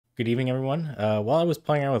Good evening, everyone. While I was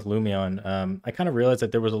playing around with Lumion, I kind of realized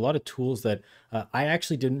that there was a lot of tools that I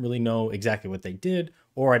actually didn't really know exactly what they did,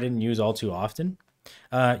 or I didn't use all too often.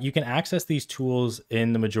 You can access these tools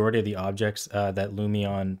in the majority of the objects that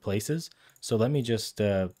Lumion places. So let me just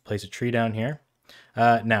place a tree down here.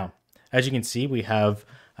 Now, as you can see, we have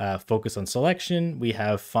focus on selection. We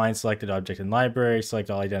have find selected object in library,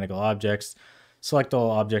 select all identical objects, select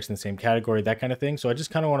all objects in the same category, that kind of thing. So I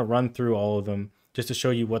just kind of want to run through all of them just to show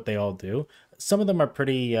you what they all do. Some of them are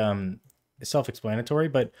pretty self-explanatory,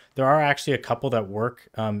 but there are actually a couple that work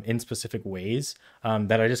in specific ways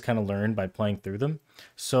that I just kind of learned by playing through them.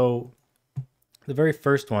 So the very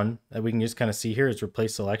first one that we can just kind of see here is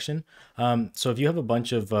replace selection. So if you have a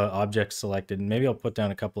bunch of objects selected, and maybe I'll put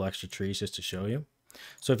down a couple extra trees just to show you.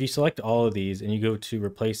 So if you select all of these and you go to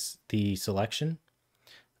replace the selection,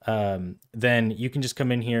 then you can just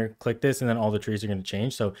come in here, click this, and then all the trees are going to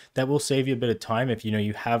change. So that will save you a bit of time if you know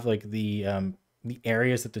you have like the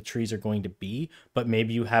areas that the trees are going to be, but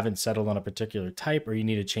maybe you haven't settled on a particular type or you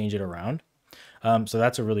need to change it around. So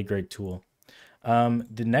that's a really great tool.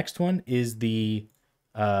 The next one is we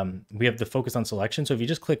have the focus on selection. So if you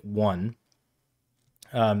just click one,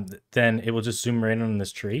 then it will just zoom right in on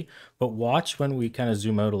this tree. But watch when we kind of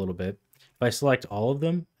zoom out a little bit. If I select all of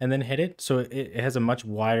them and then hit it, so it has a much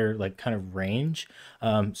wider like kind of range.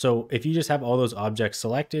 So if you just have all those objects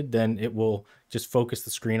selected, then it will just focus the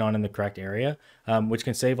screen on in the correct area, which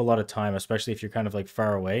can save a lot of time, especially if you're kind of like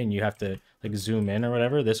far away and you have to like zoom in or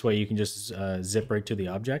whatever. This way you can just zip right to the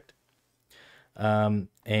object. And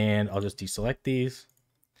I'll just deselect these.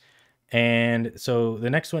 And so the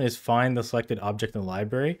next one is find the selected object in the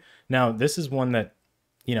library. Now this is one that,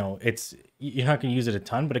 you know, you're not going to use it a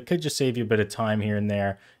ton, but it could just save you a bit of time here and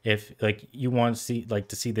there. If like you want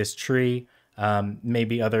to see this tree,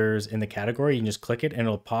 maybe others in the category, you can just click it and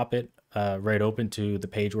it'll pop it right open to the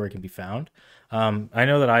page where it can be found. I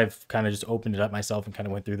know that I've kind of just opened it up myself and kind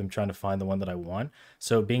of went through them trying to find the one that I want.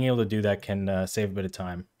 So being able to do that can save a bit of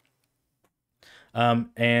time.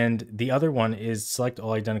 And the other one is select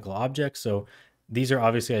all identical objects. So these are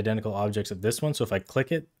obviously identical objects of this one. So if I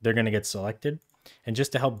click it, they're going to get selected. And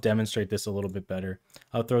just to help demonstrate this a little bit better,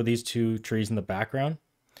 I'll throw these two trees in the background.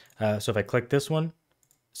 So if I click this one,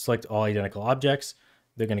 select all identical objects,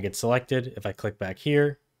 they're going to get selected. If I click back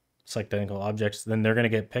here, select identical objects, then they're going to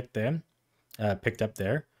get picked up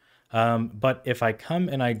there. But if I come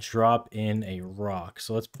and I drop in a rock,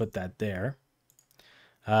 so let's put that there.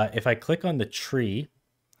 If I click on the tree,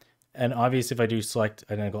 and obviously if I do select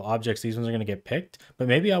identical objects, these ones are going to get picked, but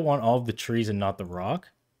maybe I want all of the trees and not the rock.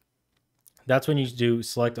 That's when you do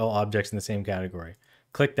select all objects in the same category.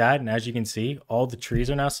 Click that, and as you can see, all the trees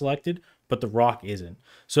are now selected, but the rock isn't.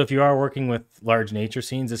 So if you are working with large nature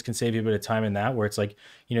scenes, this can save you a bit of time in that, where it's like,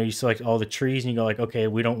 you know, you select all the trees and you go like, okay,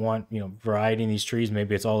 we don't want, you know, variety in these trees.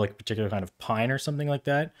 Maybe it's all like a particular kind of pine or something like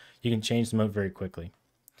that. You can change them out very quickly.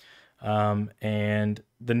 And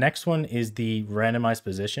the next one is the randomized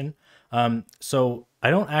position. So I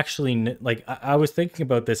don't actually like, I was thinking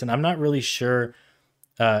about this and I'm not really sure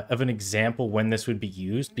of an example when this would be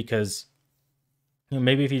used, because you know,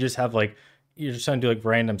 maybe if you just have like, you're just trying to do like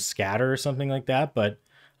random scatter or something like that. But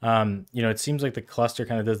you know, it seems like the cluster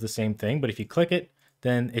kind of does the same thing, but if you click it,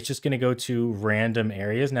 then it's just going to go to random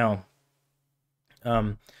areas. Now,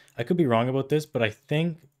 I could be wrong about this, but I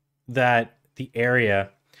think that the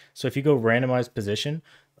area, so if you go randomized position,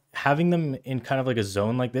 having them in kind of like a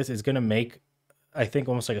zone like this is going to make, I think,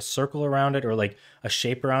 almost like a circle around it or like a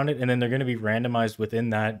shape around it. And then they're going to be randomized within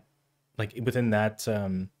that, like within that,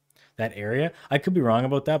 that area. I could be wrong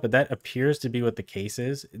about that, but that appears to be what the case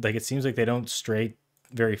is. Like, it seems like they don't stray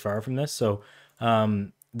very far from this. So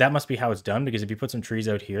that must be how it's done, because if you put some trees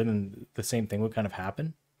out here, then the same thing would kind of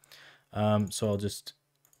happen. So I'll just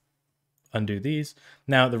undo these.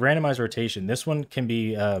 Now the randomize rotation, this one can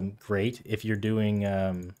be great if you're doing,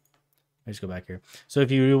 let's go back here. So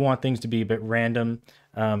if you want things to be a bit random,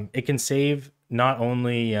 it can save not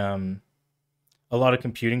only a lot of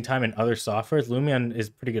computing time in other softwares. Lumion is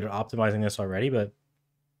pretty good at optimizing this already, but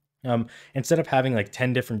instead of having like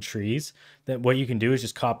 10 different trees, that what you can do is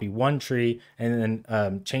just copy one tree and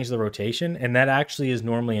then change the rotation. And that actually is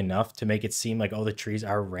normally enough to make it seem like all the trees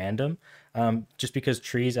are random, just because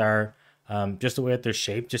trees are just the way that they're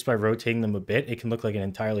shaped. Just by rotating them a bit, it can look like an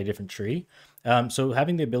entirely different tree. So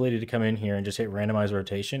having the ability to come in here and just hit randomize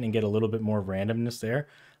rotation and get a little bit more randomness there,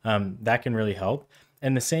 that can really help.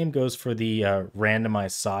 And the same goes for the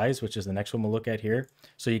randomize size, which is the next one we'll look at here.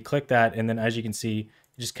 So you click that, and then as you can see,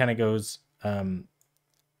 it just kind of goes and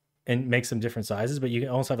makes some different sizes, but you can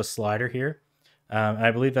also have a slider here. And I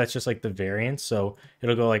believe that's just like the variance. So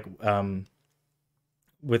it'll go like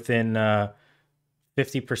within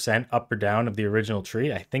 50% up or down of the original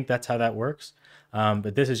tree. I think that's how that works.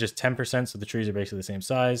 But this is just 10%, so the trees are basically the same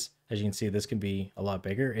size. As you can see, this can be a lot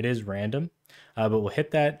bigger. It is random, but we'll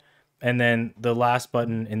hit that. And then the last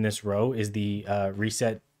button in this row is the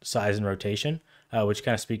reset size and rotation, which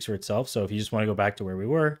kind of speaks for itself. So if you just want to go back to where we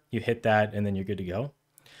were, you hit that and then you're good to go.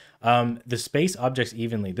 The space objects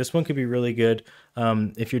evenly. This one could be really good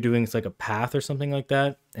if you're doing like a path or something like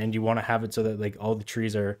that, and you want to have it so that like all the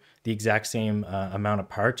trees are the exact same amount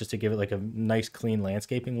apart, just to give it like a nice clean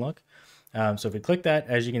landscaping look. So if we click that,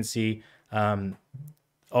 as you can see,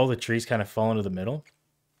 all the trees kind of fall into the middle.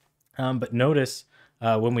 But notice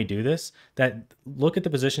when we do this, that look at the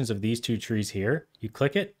positions of these two trees here. You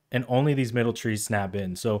click it, and only these middle trees snap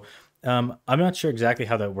in. So I'm not sure exactly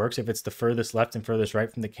how that works, if it's the furthest left and furthest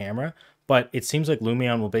right from the camera, but it seems like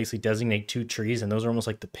Lumion will basically designate two trees, and those are almost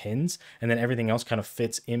like the pins, and then everything else kind of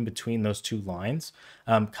fits in between those two lines.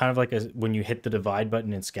 Kind of like when you hit the divide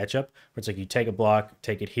button in SketchUp, where it's like you take a block,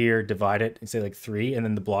 take it here, divide it, and say like 3, and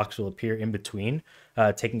then the blocks will appear in between,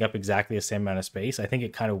 taking up exactly the same amount of space. I think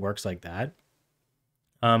it kind of works like that.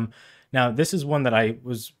 Now, this is one that I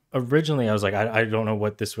was like, I don't know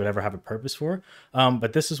what this would ever have a purpose for.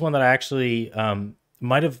 But this is one that I actually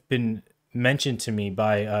might have been mentioned to me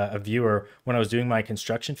by a viewer when I was doing my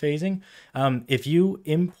construction phasing. If you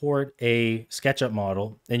import a SketchUp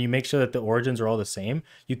model and you make sure that the origins are all the same,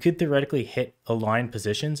 you could theoretically hit align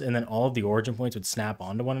positions, and then all of the origin points would snap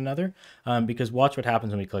onto one another. Because watch what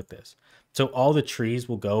happens when we click this. So all the trees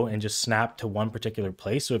will go and just snap to one particular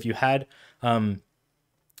place. So if you had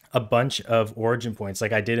a bunch of origin points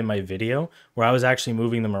like I did in my video where I was actually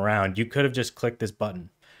moving them around, you could have just clicked this button.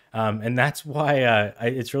 And that's why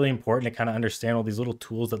it's really important to kind of understand all these little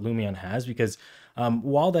tools that Lumion has, because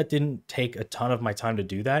while that didn't take a ton of my time to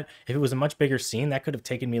do that, if it was a much bigger scene, that could have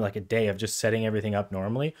taken me like a day of just setting everything up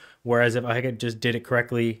normally. Whereas if I just did it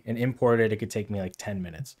correctly and imported it, it could take me like 10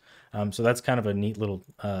 minutes. So that's kind of a neat little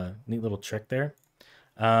trick there.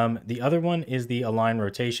 The other one is the align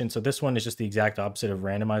rotation. So this one is just the exact opposite of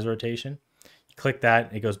randomize rotation. You click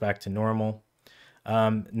that, it goes back to normal.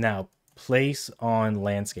 Now, place on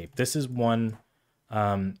landscape. This is one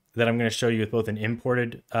that I'm going to show you with both an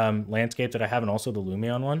imported landscape that I have and also the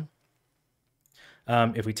Lumion one.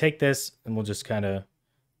 If we take this, and we'll just kind of,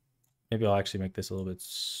 maybe I'll actually make this a little bit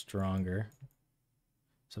stronger.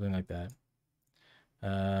 Something like that.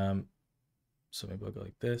 So maybe I'll go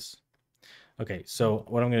like this. Okay, so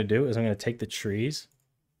what I'm going to do is I'm going to take the trees,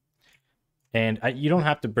 and you don't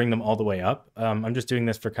have to bring them all the way up. I'm just doing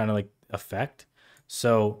this for kind of like effect.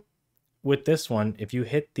 So with this one, if you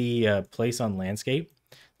hit the place on landscape,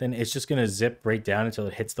 then it's just going to zip right down until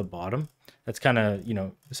it hits the bottom. That's kind of,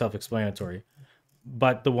 self-explanatory.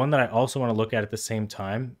 But the one that I also want to look at the same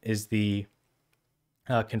time is the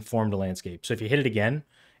conform to landscape. So if you hit it again,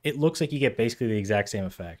 it looks like you get basically the exact same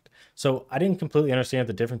effect. So I didn't completely understand what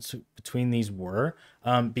the difference between these were,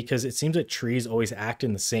 because it seems that trees always act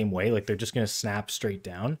in the same way, like they're just going to snap straight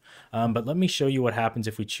down. But let me show you what happens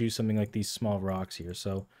if we choose something like these small rocks here.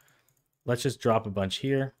 So let's just drop a bunch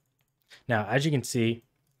here. Now, as you can see,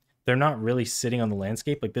 they're not really sitting on the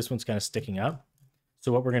landscape. Like this one's kind of sticking up.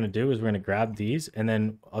 So what we're going to do is we're going to grab these, and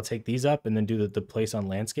then I'll take these up and then do the place on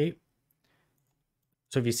landscape.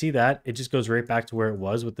 So if you see that, it just goes right back to where it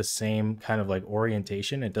was with the same kind of like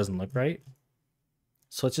orientation. It doesn't look right.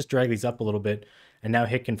 So let's just drag these up a little bit and now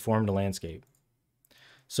hit conform to landscape.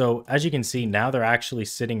 So as you can see, now they're actually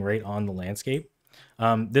sitting right on the landscape.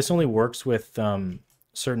 This only works with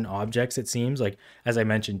certain objects, it seems. Like, as I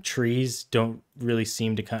mentioned, trees don't really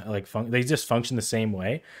seem to kind of like they just function the same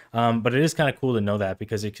way. But it is kind of cool to know that,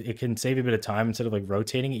 because it can save a bit of time. Instead of like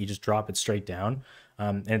rotating it, you just drop it straight down.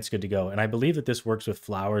 And it's good to go. And I believe that this works with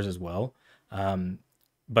flowers as well.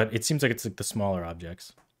 But it seems like it's like the smaller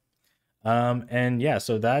objects. And yeah,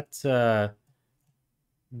 so that's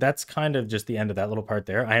kind of just the end of that little part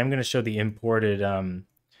there. I am going to show the imported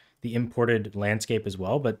landscape as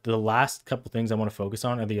well, but the last couple things I want to focus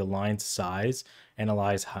on are the align size and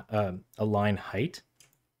align height.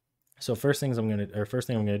 So first thing I'm going to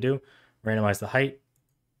do, randomize the height,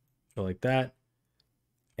 go like that.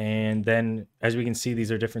 And then as we can see,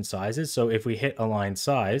 these are different sizes. So if we hit align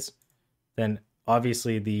size, then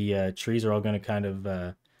obviously the trees are all going to kind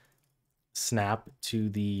of snap to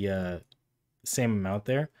the same amount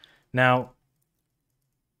there. Now,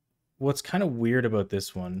 what's kind of weird about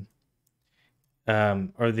this one,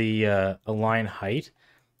 or the align height,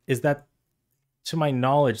 is that, to my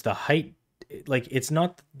knowledge, the height, like, it's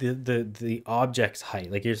not the object's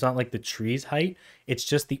height. Like, it's not like the tree's height. It's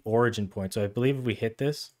just the origin point. So I believe if we hit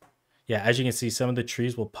this, yeah, as you can see, some of the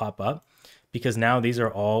trees will pop up. because now these are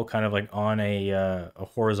all kind of like on a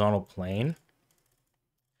horizontal plane.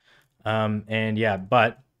 And yeah,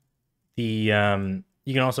 but the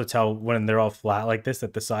you can also tell when they're all flat like this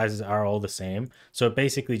that the sizes are all the same. So it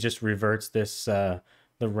basically just reverts this the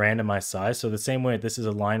randomized size. So the same way this is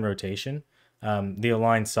a line rotation, the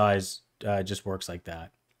align size just works like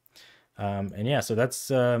that. And yeah, so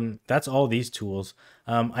that's all these tools.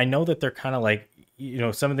 I know that they're kind of like, you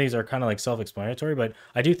know, some of these are kind of like self-explanatory, but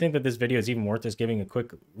I do think that this video is even worth just giving a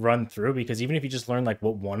quick run through, because even if you just learn like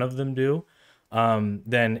what one of them do,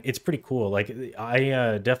 then it's pretty cool. Like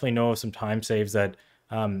I definitely know of some time saves that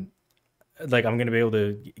like I'm going to be able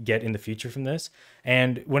to get in the future from this.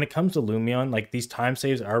 And when it comes to Lumion, like these time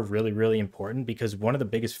saves are really, really important, because one of the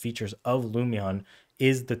biggest features of Lumion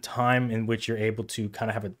is the time in which you're able to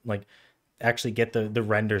kind of have a like actually get the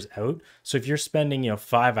renders out. So if you're spending, you know,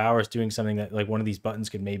 5 hours doing something that like one of these buttons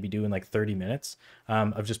could maybe do in like 30 minutes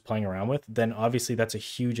of just playing around with, then obviously that's a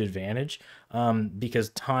huge advantage, because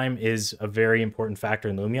time is a very important factor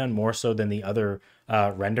in Lumion, more so than the other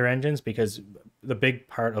render engines, because the big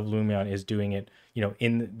part of Lumion is doing it, you know,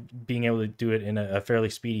 in being able to do it in a fairly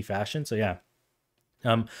speedy fashion. So yeah,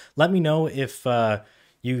 let me know if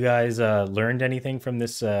you guys learned anything from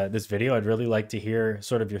this this video. I'd really like to hear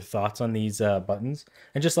sort of your thoughts on these buttons,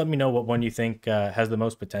 and just let me know what one you think has the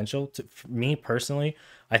most potential. For me personally,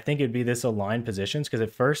 I think it'd be this align positions, because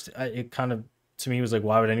at first it kind of to me was like,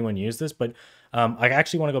 why would anyone use this? But I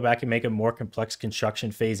actually want to go back and make a more complex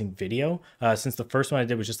construction phasing video. Since the first one I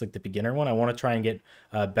did was just like the beginner one, I want to try and get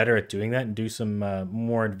better at doing that and do some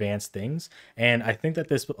more advanced things. And I think that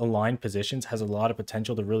this align positions has a lot of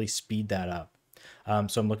potential to really speed that up.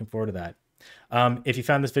 So I'm looking forward to that. If you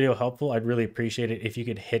found this video helpful, I'd really appreciate it if you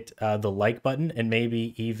could hit the like button, and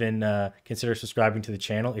maybe even consider subscribing to the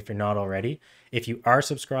channel if you're not already. If you are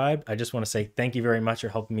subscribed, I just want to say thank you very much for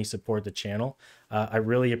helping me support the channel. I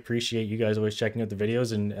really appreciate you guys always checking out the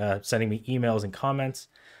videos and sending me emails and comments.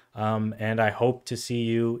 And I hope to see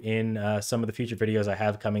you in some of the future videos I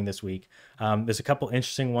have coming this week. There's a couple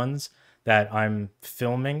interesting ones that I'm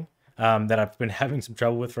filming that I've been having some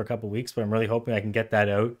trouble with for a couple weeks, but I'm really hoping I can get that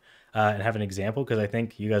out and have an example, because I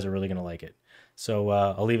think you guys are really going to like it. So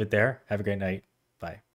I'll leave it there. Have a great night. Bye.